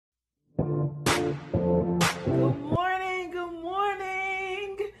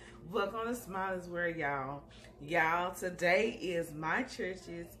Smileyz where y'all. Y'all, today is my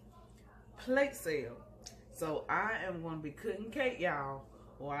church's plate sale. So I am going to be cutting cake, y'all,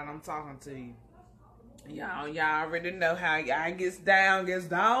 while I'm talking to you. Y'all already know how y'all gets down. It's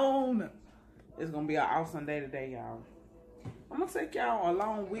going to be an awesome day today, y'all. I'm going to take y'all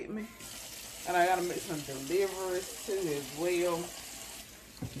along with me. And I got to make some deliveries too as well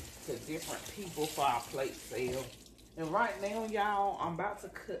to different people for our plate sale. And right now, y'all, I'm about to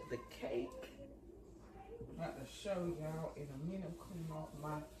cut the cake. I'm about to show y'all in a minute. I'm cleaning off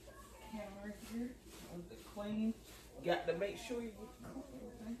my camera here. With the clean. Got to make sure you get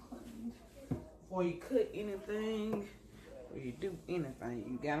everything clean before you cut anything or you do anything.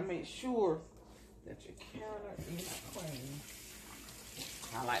 You got to make sure that your counter is clean.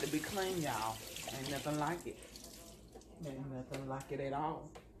 I like to be clean, y'all. Ain't nothing like it. Ain't nothing like it at all.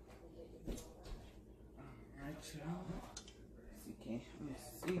 Alright, y'all. Let me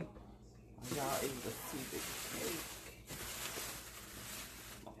see. Y'all able to see the cake.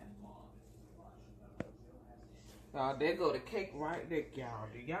 Y'all, there go the cake right there, y'all.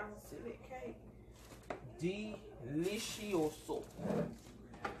 Do y'all see that cake? Delicioso.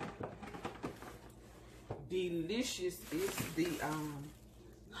 Delicious is the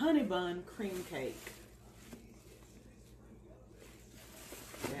honey bun cream cake.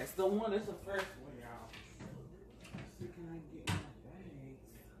 That's the one. That's the first one, y'all. Let's see, can I get my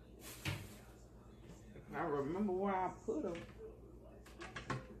bags? I remember where I put them.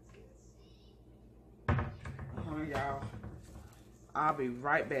 Hold on, y'all. I'll be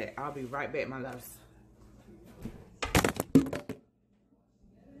right back. I'll be right back, my loves.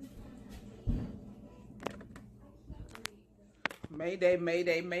 Mayday,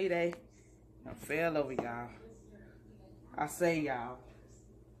 mayday, mayday. I fell over, y'all. I say, y'all.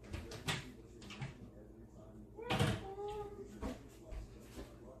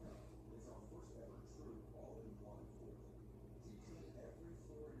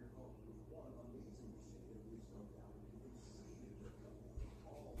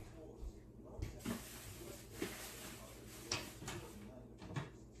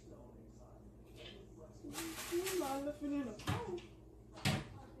 Looking in the phone.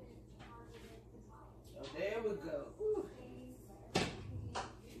 So there we go.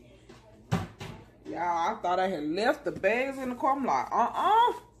 Y'all, I thought I had left the bags in the car. I'm like,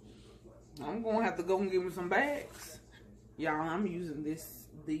 I'm gonna have to go and give me some bags. Y'all, I'm using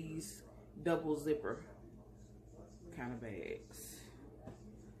these double zipper kind of bags.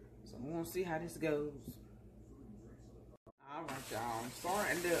 So I'm gonna see how this goes. All right, y'all. I'm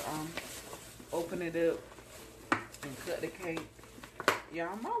starting to open it up and cut the cake.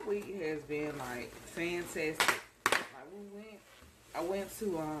 Y'all, my week has been like fantastic. Like I went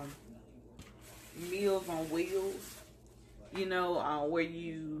to Meals on Wheels, you know, where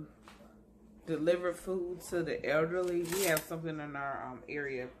you deliver food to the elderly. We have something in our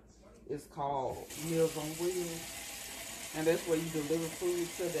area. It's called Meals on Wheels, and that's where you deliver food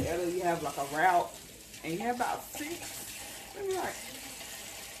to the elderly. You have like a route, and you have about maybe like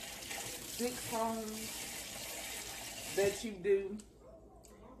 6 homes that you do,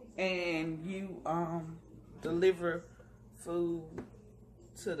 and you deliver food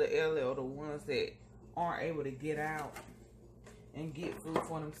to the elderly or the ones that aren't able to get out and get food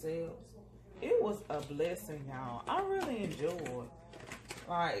for themselves. It was a blessing, y'all. I really enjoyed,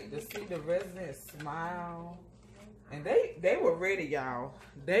 like, to see the residents smile, and they were ready, y'all.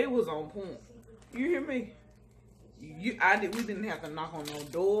 They was on point. You hear me? We didn't have to knock on no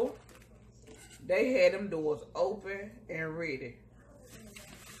door. They had them doors open and ready.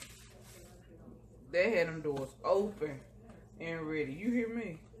 They had them doors open and ready. You hear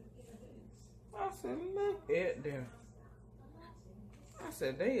me? I said, look at them. I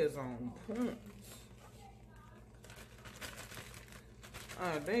said, they is on point.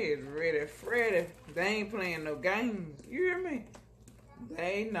 They is ready, Freddy. They ain't playing no games. You hear me?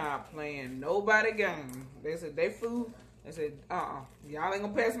 They not playing nobody game. They said, they food. They said, y'all ain't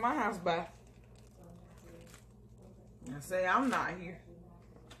gonna pass my house by and say I'm not here.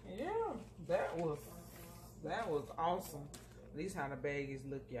 Yeah, that was awesome. At least how the baggies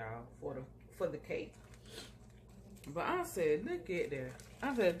look, y'all, for the cake. But I said, look at that.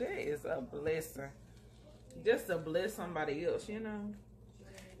 I said, that is a blessing. Just to bless somebody else, you know.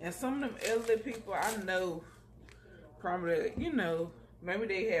 And some of them elderly people, I know, probably, you know, maybe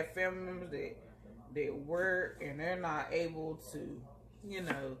they have family members that work and they're not able to, you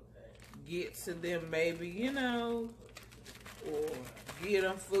know, get to them, maybe, you know, or get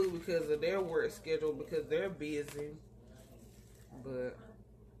them food because of their work schedule, because they're busy. But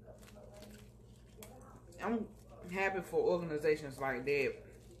I'm happy for organizations like that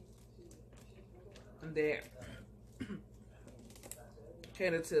that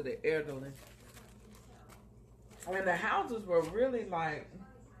catered to the elderly. And the houses were really like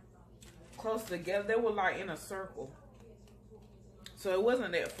close together. They were like in a circle. So it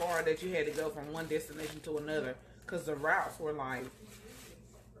wasn't that far that you had to go from one destination to another, because the routes were like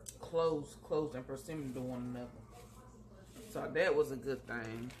close in proximity to one another. So that was a good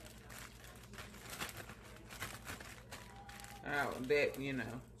thing. That, you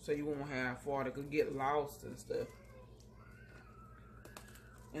know, so you won't have far to get lost and stuff.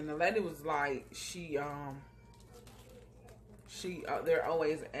 And the lady was like, they're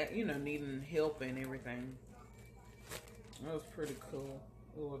always, you know, needing help and everything. It was pretty cool.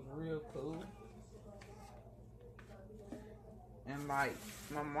 It was real cool. And like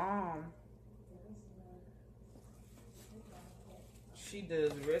my mom, she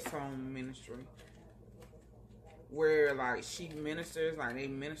does rest home ministry, where like she ministers, like they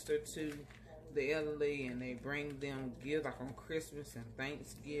minister to the elderly and they bring them gifts, like on Christmas and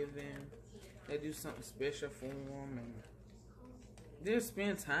Thanksgiving. They do something special for them and just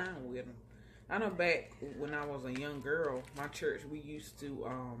spend time with them. I know back when I was a young girl, my church, we used to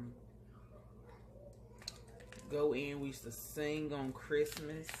go in. We used to sing on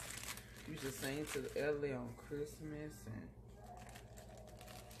Christmas. We used to sing to the elderly on Christmas and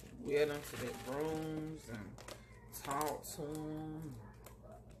wear them to their rooms and talk to them.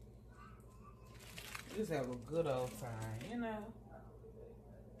 Just have a good old time, you know.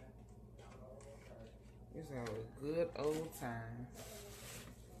 Just have a good old time.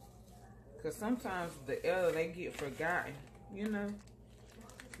 Because sometimes the elder, they get forgotten, you know.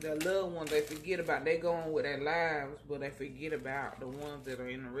 The loved ones, they forget about, they go on with their lives, but they forget about the ones that are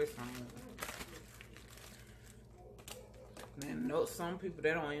in the rest home. And some people,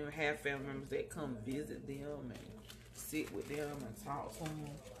 they don't even have family members that come visit them and sit with them and talk to them.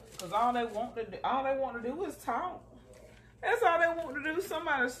 Because all they want to do is talk. That's all they want to do.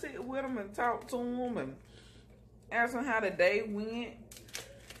 Somebody sit with them and talk to them and ask them how the day went.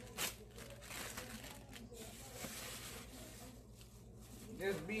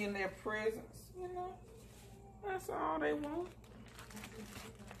 Just be in their presence, you know. That's all they want.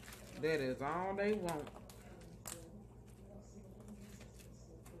 That is all they want.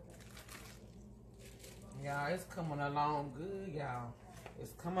 Y'all, it's coming along good, y'all.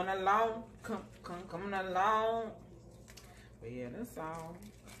 It's coming along, coming along. But yeah, that's all.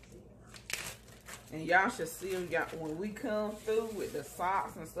 And y'all should see when we come through with the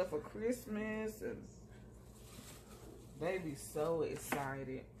socks and stuff for Christmas, and they be so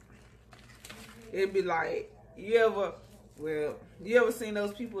excited. It'd be like, you ever seen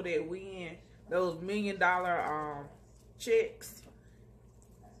those people that win those $1 million checks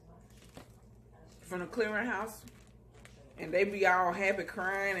from the clearinghouse? And they be all happy,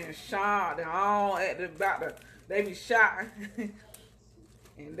 crying and shocked and all they be shocked.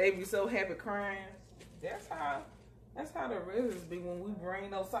 And they be so happy crying. That's how the residents be when we bring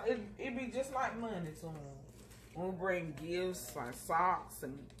those socks. It be just like money to them. When we bring gifts like socks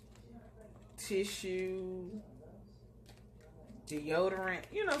and tissue, deodorant,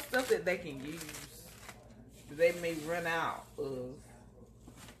 you know, stuff that they can use, that they may run out of.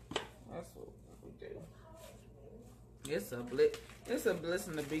 That's what we do. It's a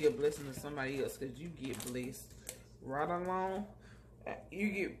blessing to be a blessing to somebody else, because you get blessed right along. You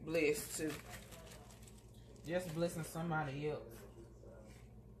get blessed too. Just blessing somebody else.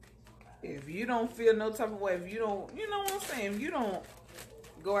 If you don't feel no type of way, if you don't, you know what I'm saying, if you don't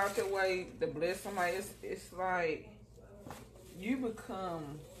go out your way to bless somebody, it's like you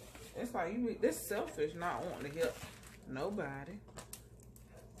become, it's like this selfish, not wanting to help nobody.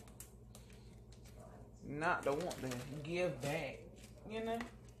 Not to want to give back, you know.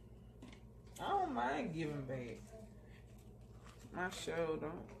 I don't mind giving back. I sure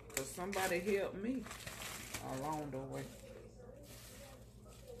don't, because somebody helped me along the way.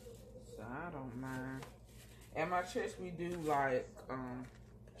 So I don't mind. At my church, we do like,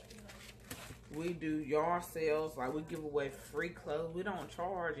 we do yard sales. Like, we give away free clothes. We don't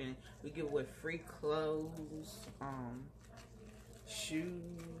charge, and we give away free clothes, shoes.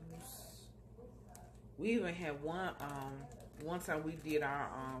 We even had one time we did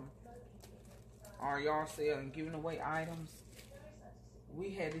our yard sale and giving away items.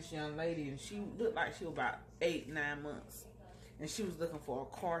 We had this young lady, and she looked like she was about 8-9 months, and she was looking for a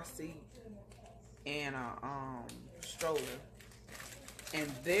car seat and a stroller. And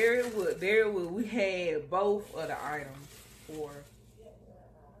there we had both of the items for her.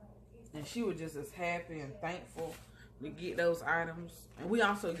 And she was just as happy and thankful to get those items. And we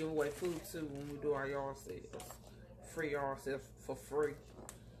also give away food too when we do our yard sales. Free yard sales for free.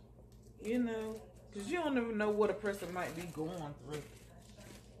 You know, Because you don't even know what a person might be going through.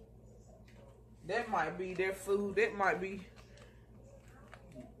 That might be their food. That might be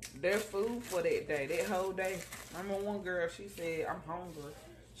their food for that day, that whole day. I remember one girl, she said, I'm hungry.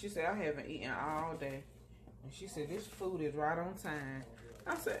 She said, I haven't eaten all day. And she said, this food is right on time.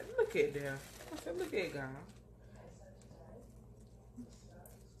 I said, look at that. I said, look at God.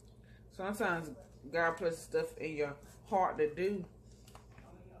 Sometimes God puts stuff in your heart to do.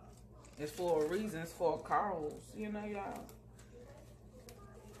 It's for a reason. It's for a cause. You know, y'all.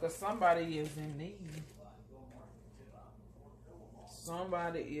 Because somebody is in need.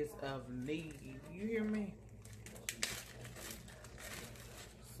 Somebody is of need. You hear me?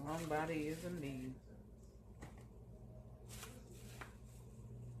 Somebody is in need.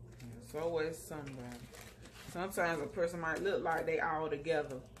 It's always somebody. Sometimes a person might look like they all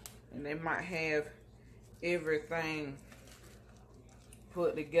together. And they might have everything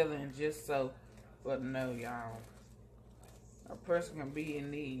put together and just so. But no, y'all. A person can be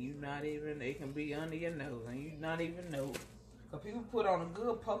in need. You not even, they can be under your nose and you not even know. Because people put on a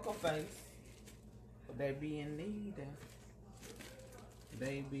good poker face. But they be in need.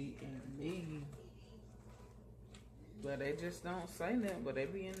 They be in need. But they just don't say nothing. But they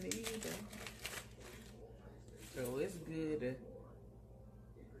be in need. So it's good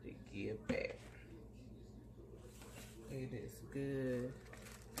to give back. It is good.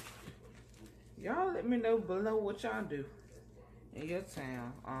 Y'all let me know below what y'all do in your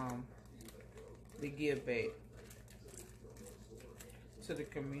town to give back to the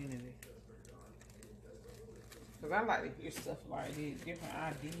community. Because I like to hear stuff like this, different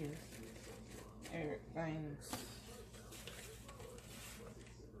ideas, everything.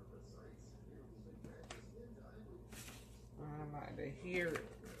 I like to hear it.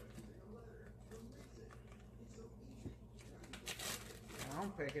 I'm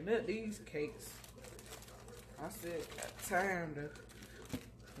packing up these cakes. I still got time to,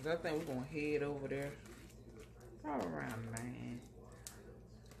 because I think we're going to head over there probably around 9.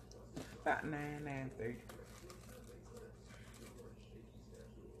 About 9:30.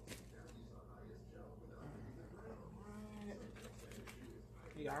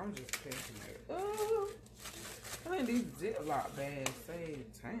 Yeah, I'm just packing it up. I think these Ziploc bags save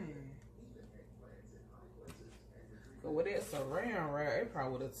time. But with that saran wrap, it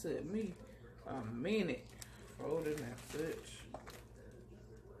probably would have took me a minute folding and such.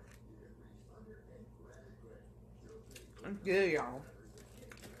 I'm good, y'all.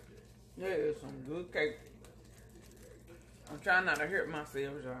 That is some good cake. I'm trying not to hurt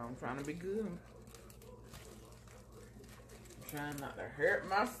myself, y'all. I'm trying to be good. I'm trying not to hurt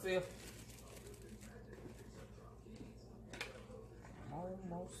myself. I'm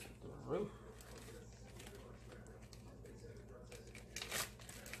almost through.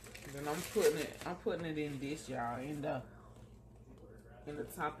 Then I'm putting it in this, y'all, in the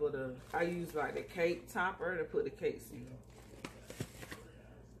top of the, I use like the cake topper to put the cakes in.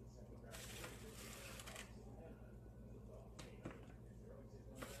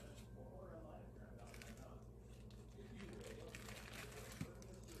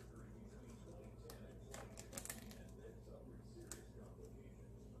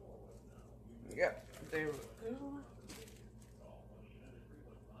 Yep, there we go.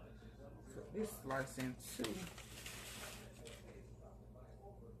 Put this slice in too.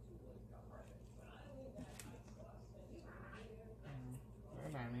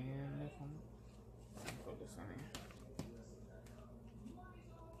 That ain't in this one. Put this one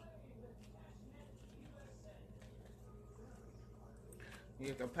in.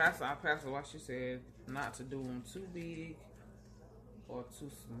 Yeah, the pastor, what she said, not to do them too big or too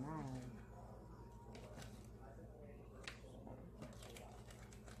small.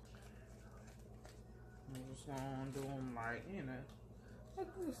 I'm just gonna do them like, you know, a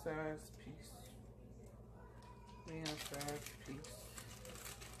good size piece. Medium size piece.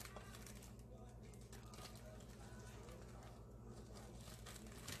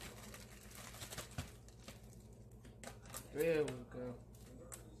 There we go.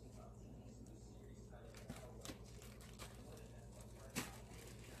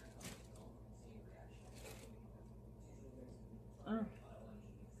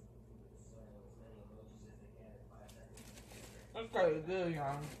 Okay, good,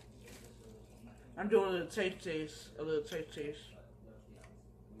 y'all. I'm doing a little taste test.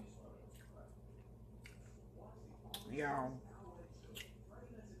 Y'all.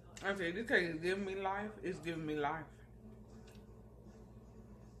 I said, this cake is giving me life. It's giving me life.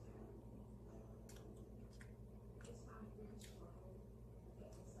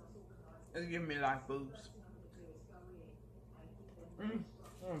 It's giving me life, boobs. That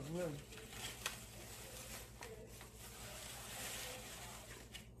was good.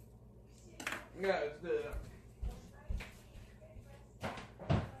 Yeah, it's good.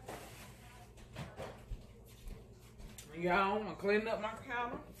 Y'all, I'm gonna clean up my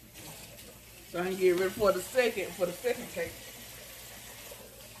counter so I can get ready for the second cake.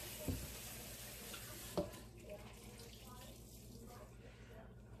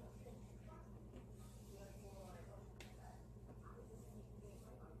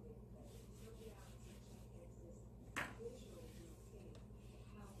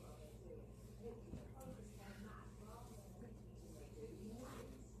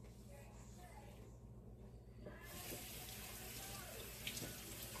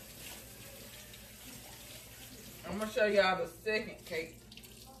 I'm gonna show y'all the second cake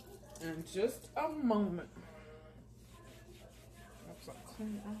in just a moment. Once I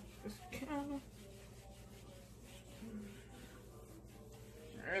clean off this counter.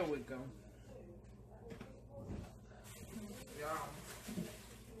 There we go. Y'all,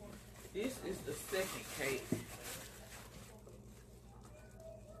 this is the second cake.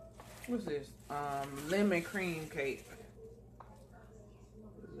 What's this? Lemon cream cake.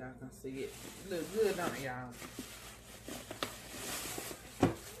 Y'all can see it. Look good, don't it, y'all?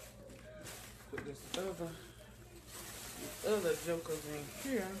 Put this other jokers in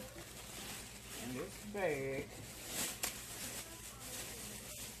here in this bag.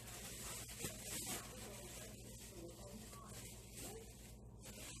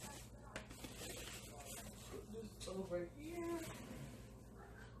 Put this over here.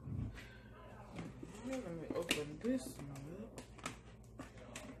 Let me open this one up.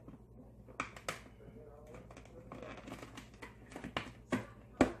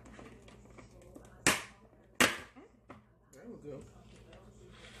 There we go.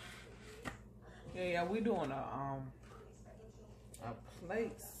 Yeah, we doing a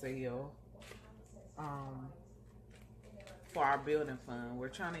plate sale for our building fund. We're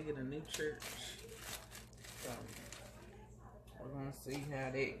trying to get a new church, so we're gonna see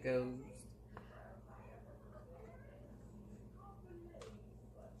how that goes.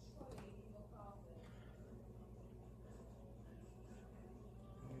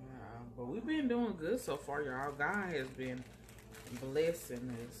 Yeah, but we've been doing good so far, y'all. God has been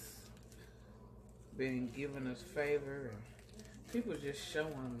blessing us, been giving us favor, and people just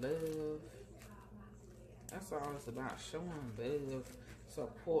showing love. That's all it's about, showing love,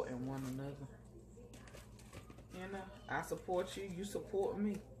 supporting one another. You know, I support you, you support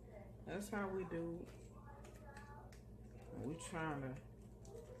me. That's how we do it. We trying to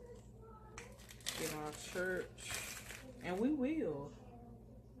get our church, and we will.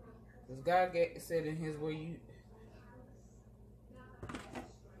 Because God said in his way,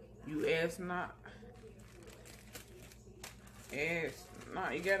 you ask not. Ask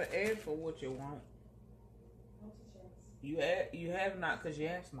not. You gotta ask for what you want. You have not because you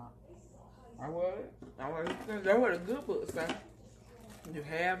ask not. That's what a good book says. You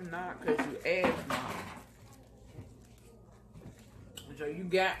have not because you ask not. So you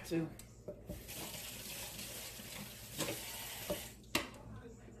got to.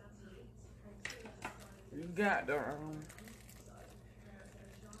 You got to.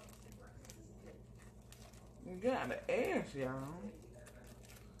 You got to ask, y'all.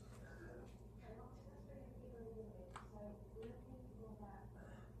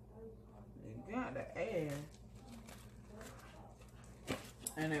 You got to ask.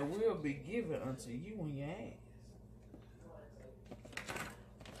 And it will be given unto you when you ask.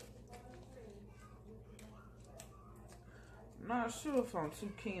 Not sure if I'm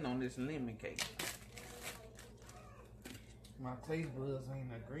too keen on this lemon cake. My taste buds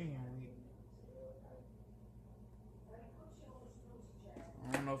ain't agreeing with it.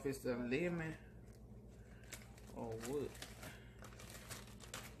 I don't know if it's the lemon or what.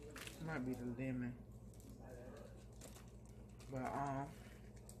 Might be the lemon. But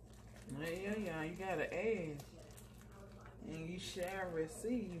yeah, you gotta ask. And you shall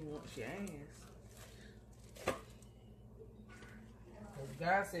receive once you ask.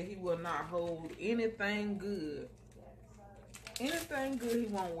 God said he will not hold anything good. Anything good he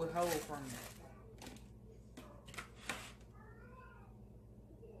won't withhold from you.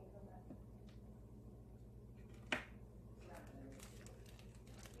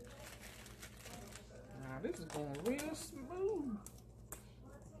 Now this is going real smooth.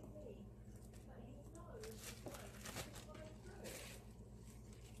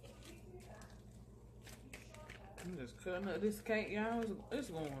 I'm just cutting up this cake, y'all. It's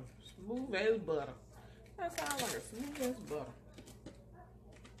going smooth as butter. That sounds like a smooth as butter.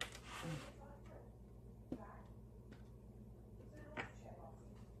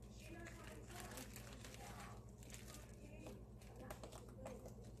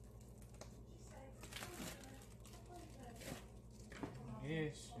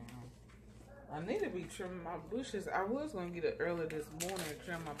 Yes, I need to be trimming my bushes. I was gonna get it early this morning to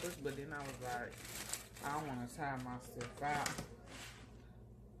trim my bush, but then I was like, I don't want to tire myself out.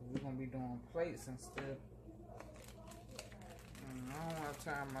 We're gonna be doing plates and stuff. And I don't want to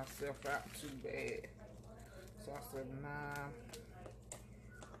tire myself out too bad. So I said, nah.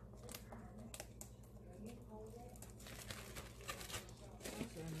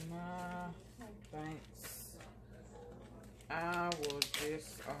 Nah, thanks. I will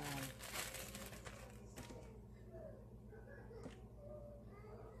just so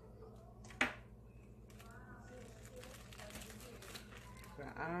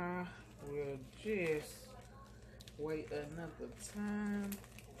I will just wait another time,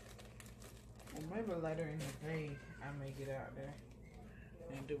 or maybe later in the day I may get out there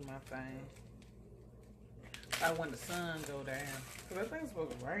and do my thing. When the sun go down, cause I think it's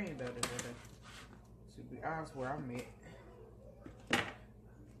supposed to rain though today. To be honest, where I'm at.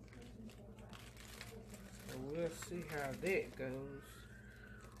 So we'll see how that goes.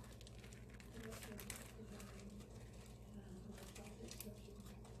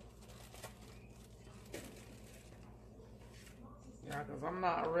 Yeah, cause I'm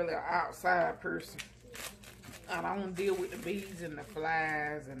not really an outside person. I don't deal with the bees and the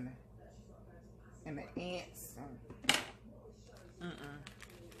flies and the ants.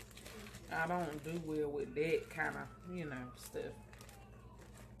 I don't do well with that kind of, stuff.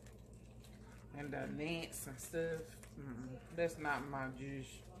 And the ants and stuff. That's not my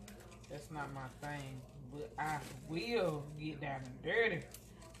juice. That's not my thing. But I will get down and dirty.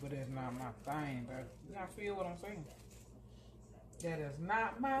 But that's not my thing, though. Y'all feel what I'm saying? That is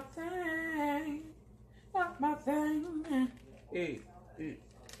not my thing. Not my thing. Hey.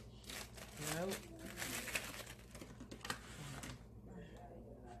 Nope.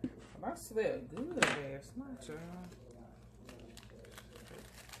 I slept good last night, y'all.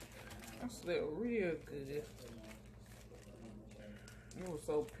 I slept real good. It was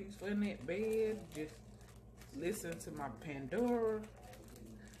so peaceful in that bed. Just listening to my Pandora.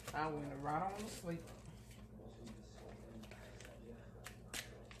 I went right on to sleep.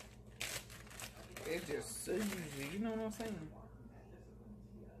 It just soothes you. You know what I'm saying?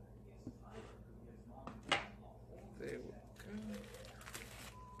 There we go.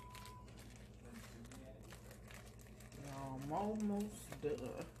 I'm almost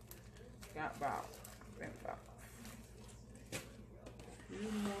done. Got about a few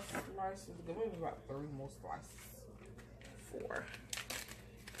more slices. Maybe about 3 more slices. 4.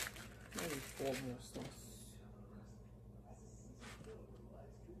 Maybe 4 more slices.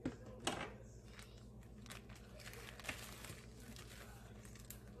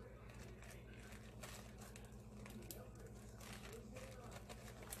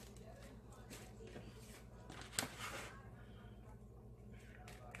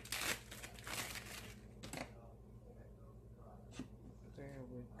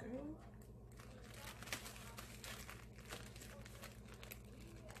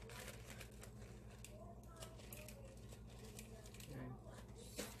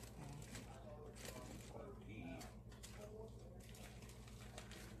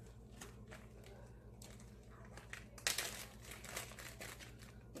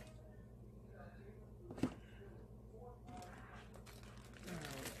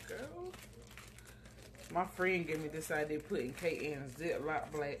 My friend gave me this idea of putting cake in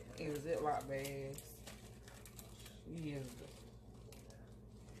Ziploc bags. She is the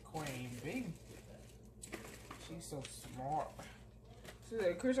queen bee. She's so smart. She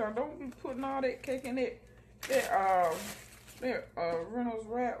said, Christian, don't be putting all that cake in that Reynolds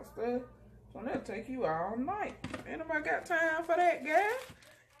wrap stuff. So that'll take you all night. Ain't nobody got time for that, guy.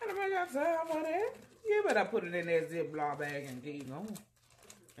 Ain't nobody got time for that. You better put it in that Ziploc bag and keep going.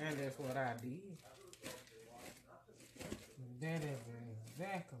 And that's what I did. That is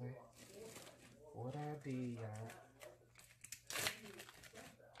exactly what I did, y'all.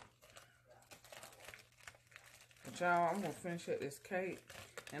 But y'all, I'm gonna finish up this cake,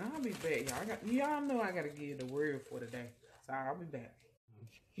 and I'll be back, y'all. Y'all know I gotta give the word for today, so I'll be back.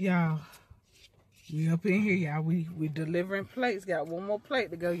 Y'all, we up in here, y'all. We delivering plates. Got 1 more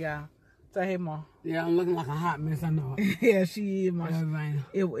plate to go, y'all. Say hey, Ma. Yeah, I'm looking like a hot mess, I know it. Yeah, she is, Ma.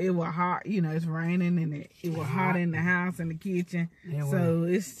 It was hot, it's raining, and it was hot in the house, in the kitchen. So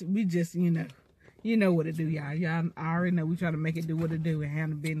we just, you know what to do, y'all. Y'all already know we try to make it do what it do and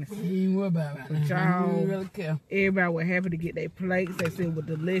handle business. You ain't worried about it. But y'all, really care. Everybody was happy to get their plates. They said it was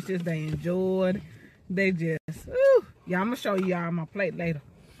delicious. They enjoyed. They just, ooh. Yeah, I'm going to show y'all my plate later.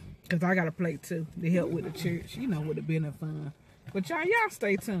 Because I got a plate, too, to help with the church, with the business fund. But y'all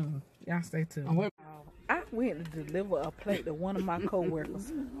stay tuned. Y'all stay tuned. Oh, wait. I went to deliver a plate to one of my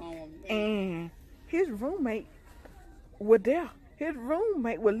coworkers, and his roommate was there. His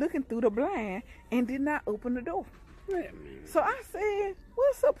roommate was looking through the blind and did not open the door. So I said,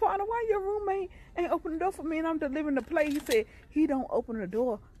 "What's up, partner? Why your roommate ain't open the door for me and I'm delivering the plate?" He said he don't open the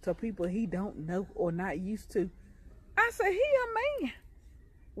door to people he don't know or not used to. I said, he a man.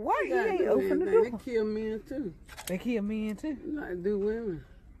 Why he ain't open the door? They kill men too. They kill men too. Like do women.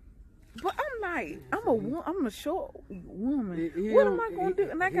 But I'm like, I'm a short woman. What am I gonna do?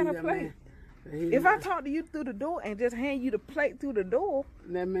 And I got a plate. If I talk to you through the door and just hand you the plate through the door,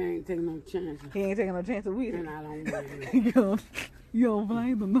 that man ain't taking no chances. He ain't taking no chances with it. And I don't blame him. You don't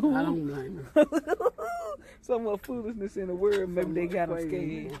blame him, no? I don't blame him. So much foolishness in the world, maybe they got them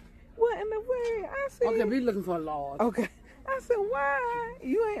scared. What in the world? I said. Okay, we looking for a large. Okay. I said, why?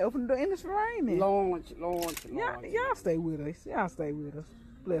 You ain't open the door and it's raining. Large. Y'all stay with us. Y'all stay with us.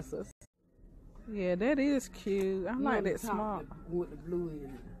 Bless us. Yeah, that is cute. I like that smart. With the blue in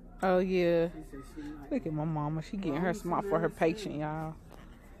it. Oh, yeah. Look at my mama. She getting her smart for her patient, y'all.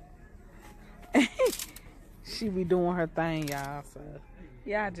 She be doing her thing, y'all. So,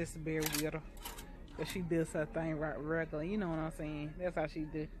 y'all just bear with her. But she does her thing right regular. You know what I'm saying? That's how she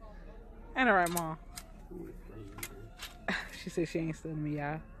do. Ain't it right, Mom? She said she ain't studying me,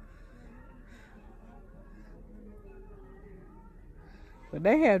 y'all. But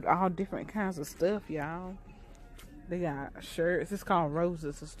they had all different kinds of stuff, y'all. They got shirts. It's called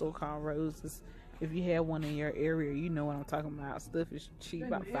Roses. A store called Roses. If you have one in your area, you know what I'm talking about. Stuff is cheap,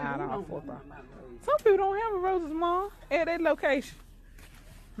 about $5, $4. Some people don't have a Roses, Mom, at that location.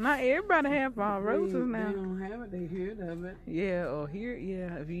 Not everybody have Roses now. They don't have it. They heard of it. Yeah, or hear.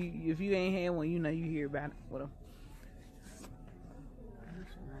 Yeah, if you ain't had one, you know you hear about it with them.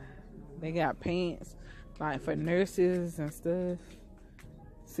 They got pants like for nurses and stuff,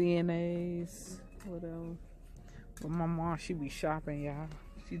 CNAs, whatever. But my mom, she be shopping, y'all.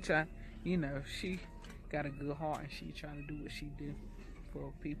 She try, she got a good heart and she trying to do what she do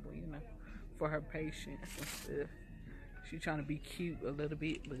for people, for her patients and stuff. She trying to be cute a little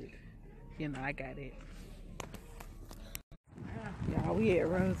bit, but I got it. Y'all, we at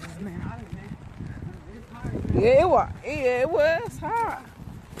Roses now. Yeah, it was hot.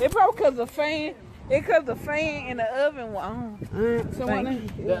 It probably because the fan. It because the fan in the oven was on. The oven.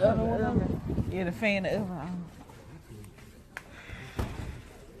 Yeah, the fan in the oven on.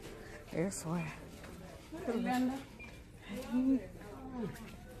 That's why. I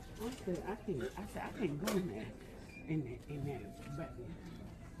can't go in there.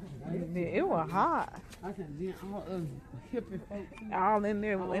 It was hot. I said, then all hippie folks. All in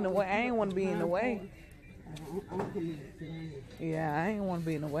there in the way. I ain't want to be in the way. Yeah, I ain't want to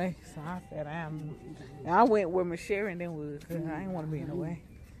be in the way. So I said, I went where Miss Sharon then was. Cause I ain't want to be in the way.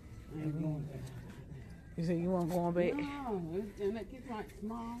 You said you want to go on back? No, and it gets like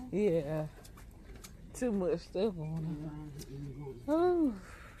small. Yeah. Too much stuff on it. Ooh.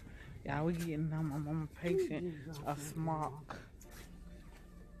 Y'all, we getting on my mama patient a smock.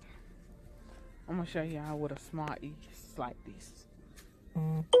 I'm gonna show y'all what a smock is like this.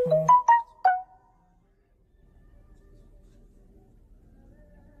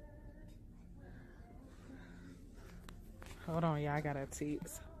 Hold on, y'all, I got a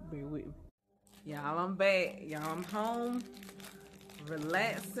text. Be with me. Y'all, I'm back. Y'all, I'm home,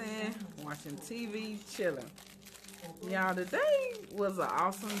 relaxing, watching TV, chilling. Y'all, today was an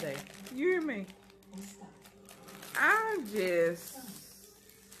awesome day. You hear me? I just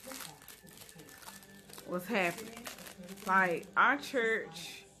was happy. Like, our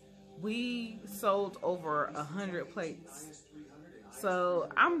church, we sold over 100 plates. So,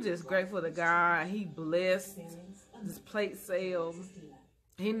 I'm just grateful to God. He blessed this plate sale.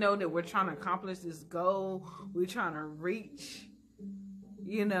 He know that we're trying to accomplish this goal. We're trying to reach,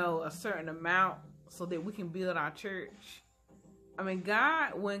 a certain amount so that we can build our church. I mean,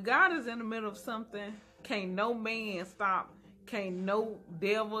 when God is in the middle of something, can't no man stop, can't no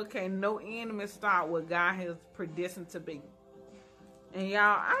devil, can't no enemy stop what God has predestined to be. And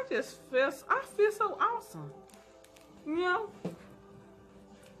y'all, I feel so awesome.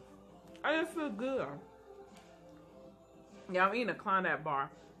 I just feel good. Yeah, I'm eating a Klondike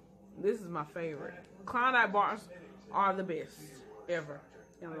bar. This is my favorite. Klondike bars are the best ever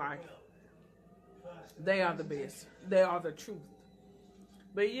in life. They are the best. They are the truth.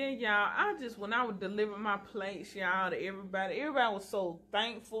 But yeah, y'all, when I would deliver my plates, y'all, to everybody was so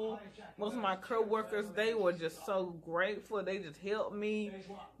thankful. Most of my co-workers, they were just so grateful. They just helped me.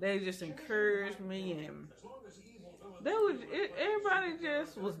 They just encouraged me, and everybody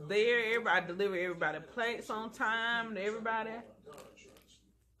just was there. Everybody delivered everybody plates on time to everybody.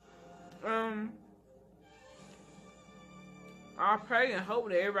 Um, I pray and hope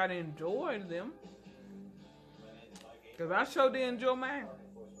that everybody enjoyed them. Because I sure did enjoy mine.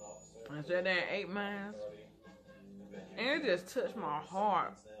 I sat there and ate mine. And it just touched my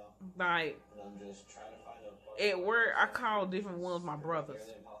heart. Like, at work, I called different ones my brothers.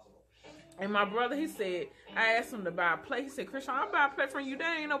 And my brother, he said, I asked him to buy a plate. He said, Christian, I'll buy a plate from you.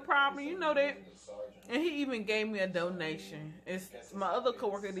 That ain't no problem. You know that. And he even gave me a donation. It's my other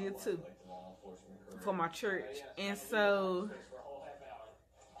coworker did too. For my church. And so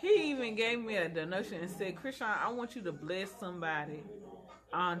he even gave me a donation and said, Christian, I want you to bless somebody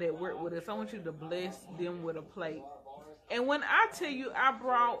that worked with us. I want you to bless them with a plate. And when I tell you I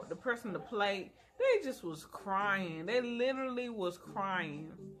brought the person the plate, they just was crying. They literally was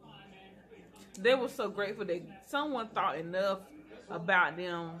crying. They were so grateful that someone thought enough about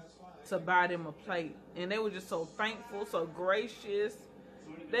them to buy them a plate. And they were just so thankful, so gracious.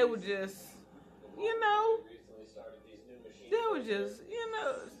 They were just, you know, they were just, you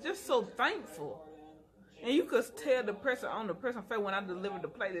know, just so thankful. And you could tell the person on the person's face when I delivered the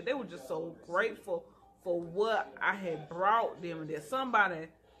plate that they were just so grateful for what I had brought them. That somebody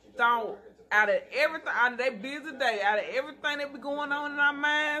thought out of everything, out of their busy day, out of everything that be going on in our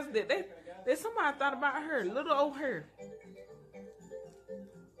minds, that somebody thought about her, little old her.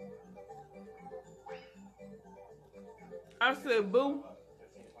 I said, boo.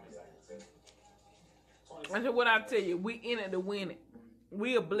 I said, what I tell you, we in it to win it.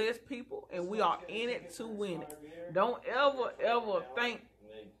 We are blessed people, and we are in it to win it. Don't ever think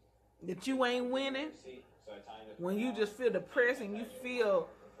that you ain't winning when you just feel depressed and you feel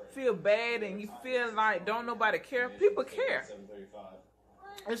bad and you feel like don't nobody care. People care.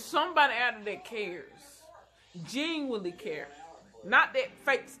 There's somebody out there that cares. Genuinely care. Not that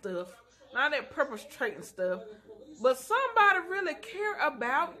fake stuff. Not that perpetrating stuff. But somebody really care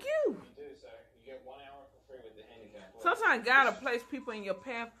about you. Sometimes God will place people in your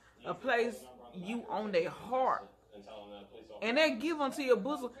path, will place you on their heart. And they give unto your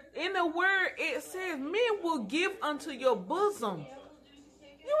bosom. In the word, it says, men will give unto your bosom.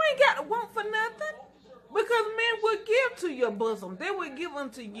 You ain't got to want for nothing. Because men will give to your bosom. They will give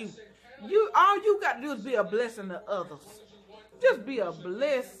unto you. All you got to do is be a blessing to others. Just be a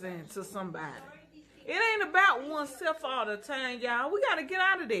blessing to somebody. It ain't about oneself all the time, y'all. We got to get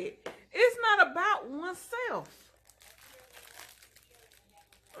out of that. It's not about oneself.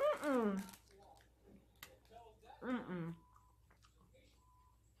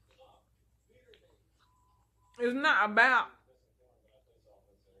 It's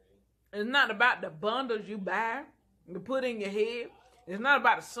not about the bundles you buy to put in your head. It's not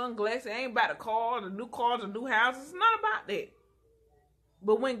about the sunglasses. It ain't about the cars, the new houses. It's not about that.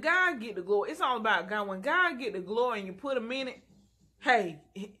 But when God get the glory, it's all about God. When God get the glory and you put him in it, hey,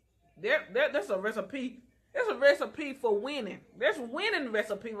 that's a recipe. That's a recipe for winning. That's a winning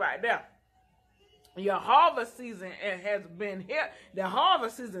recipe right there. Your harvest season has been here. The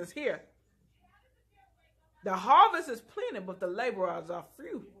harvest season is here. The harvest is plenty, but the laborers are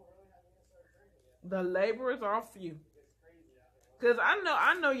few. The laborers are few. Because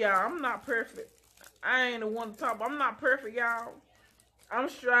I know y'all, I'm not perfect. I ain't the one to talk. I'm not perfect, y'all. I'm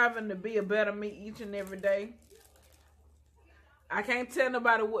striving to be a better me each and every day. I can't tell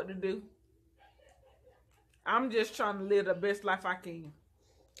nobody what to do. I'm just trying to live the best life I can.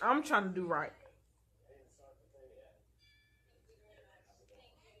 I'm trying to do right.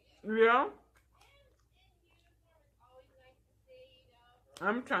 Yeah?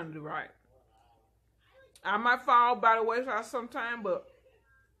 I'm trying to do right. I might fall by the wayside sometime,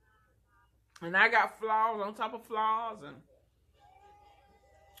 and I got flaws on top of flaws, and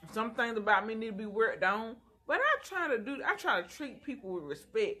some things about me need to be worked on. But I try to treat people with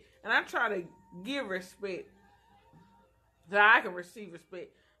respect, and I try to give respect so I can receive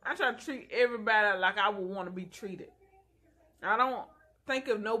respect. I try to treat everybody like I would want to be treated. I don't think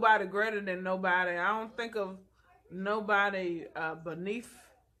of nobody greater than nobody. I don't think of nobody beneath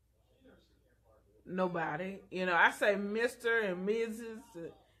nobody. You know, I say Mr. and Mrs.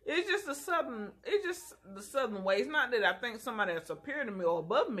 It's just the southern way. It's not that I think somebody is superior to me or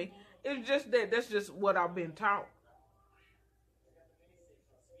above me. It's just that that's just what I've been taught.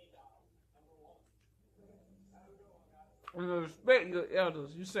 And respect your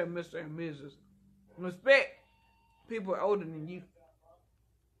elders. You say Mr. and Mrs. Respect people older than you.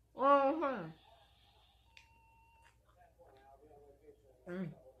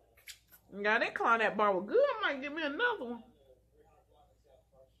 Yeah, they call that bar was good. I might give me another one.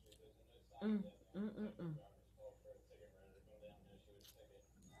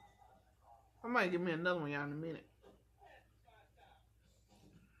 I might give me another one, y'all, in a minute.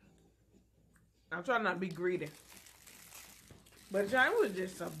 I'm trying not to be greedy. But y'all, it was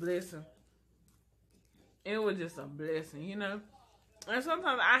just a blessing. It was just a blessing, you know. And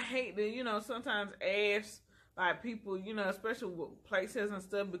sometimes I hate to, you know, sometimes ask like people, you know, especially with places and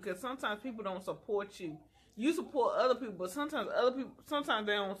stuff, because sometimes people don't support you. You support other people, but sometimes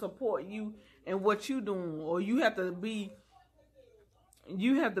they don't support you and what you doing, or you have to be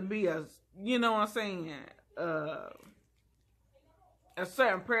a, you know what I'm saying, a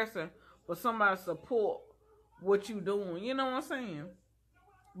certain person for somebody to support what you doing. You know what I'm saying?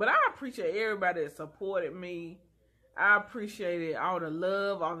 But I appreciate everybody that supported me. I appreciated all the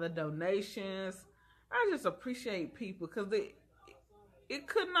love, all the donations. I just appreciate people because it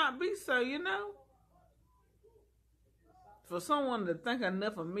could not be so, you know. For someone to think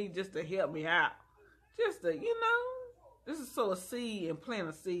enough of me just to help me out. Just to, you know, this is sow a seed and plant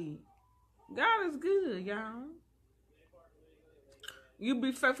a seed. God is good, y'all. You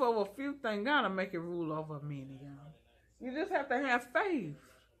be faithful over a few things, God will make it rule over many, y'all. You just have to have faith.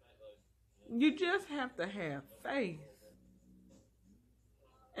 You just have to have faith.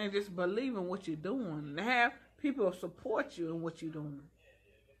 And just believe in what you're doing. And have people support you in what you're doing.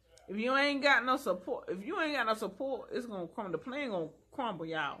 If you ain't got no support, it's gonna crumble. The plane gonna crumble,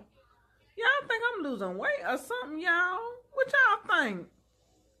 y'all. Y'all think I'm losing weight or something, y'all? What y'all think?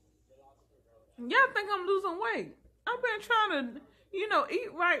 Y'all think I'm losing weight? I've been trying to, you know,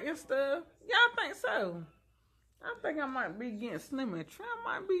 eat right and stuff. Y'all think so? I think I might be getting slimmer. I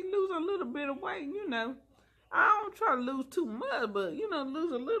might be losing a little bit of weight, you know. I don't try to lose too much, but, you know,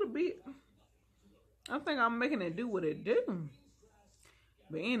 lose a little bit. I think I'm making it do what it do.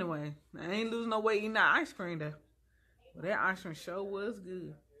 But anyway, I ain't losing no weight eating that ice cream, though. But that ice cream sure was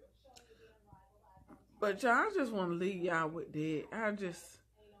good. But y'all, I just want to leave y'all with that. I just,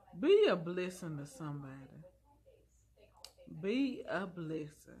 be a blessing to somebody. Be a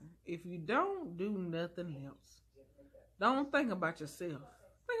blessing. If you don't do nothing else, don't think about yourself.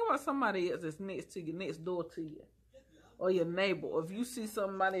 Think about somebody else that's next to you, next door to you, or your neighbor. Or if you see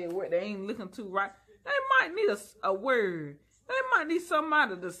somebody at work that ain't looking too right, they might need a word. They might need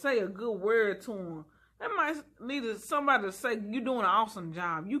somebody to say a good word to them. They might need somebody to say, you're doing an awesome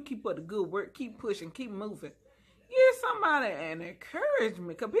job. You keep up the good work. Keep pushing. Keep moving. Give somebody an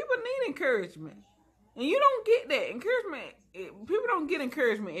encouragement, because people need encouragement. And you don't get that encouragement. People don't get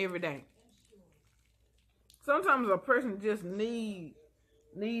encouragement every day. Sometimes a person just need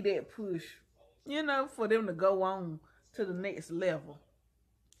that push, you know, for them to go on to the next level.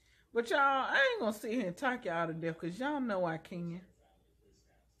 But y'all, I ain't gonna sit here and talk y'all to death, because y'all know I can.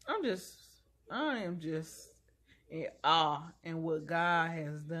 I am just in awe in what God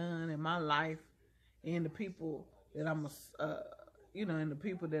has done in my life, and the people that I'm, you know, and the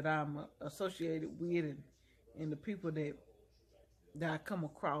people that I'm associated with, and the people that I come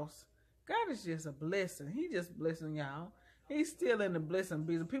across. God is just a blessing. He just blessing y'all. He's still in the blessing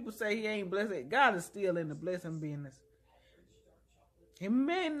business. People say he ain't blessed. God is still in the blessing business. He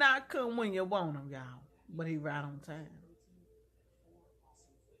may not come when you want him, y'all, but he right on time.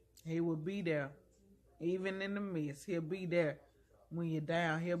 He will be there, even in the midst. He'll be there when you're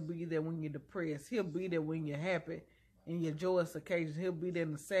down. He'll be there when you're depressed. He'll be there when you're happy in your joyous occasions. He'll be there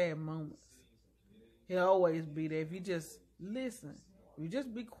in the sad moments. He'll always be there if you just listen. If you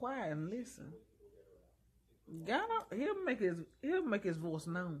just be quiet and listen. God, he'll make his voice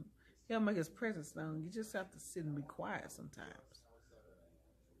known. He'll make his presence known. You just have to sit and be quiet sometimes.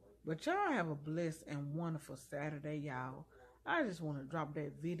 But y'all have a blessed and wonderful Saturday, y'all. I just want to drop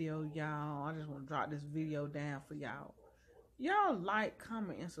that video, y'all. I just want to drop this video down for y'all. Y'all like,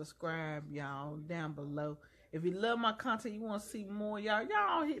 comment, and subscribe, y'all, down below. If you love my content, you want to see more,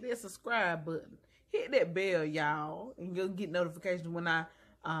 y'all hit that subscribe button. Hit that bell, y'all, and you'll get notifications when I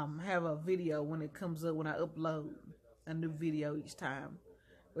have a video, when it comes up, when I upload a new video each time.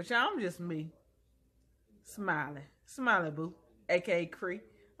 But y'all, I'm just me. Smiley boo, aka Cree.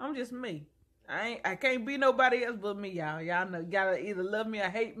 I'm just me. I can't be nobody else but me, y'all. Y'all know, you gotta either love me or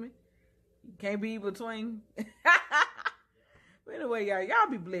hate me. You can't be in between. But anyway, y'all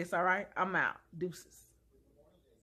be blessed, all right? I'm out. Deuces.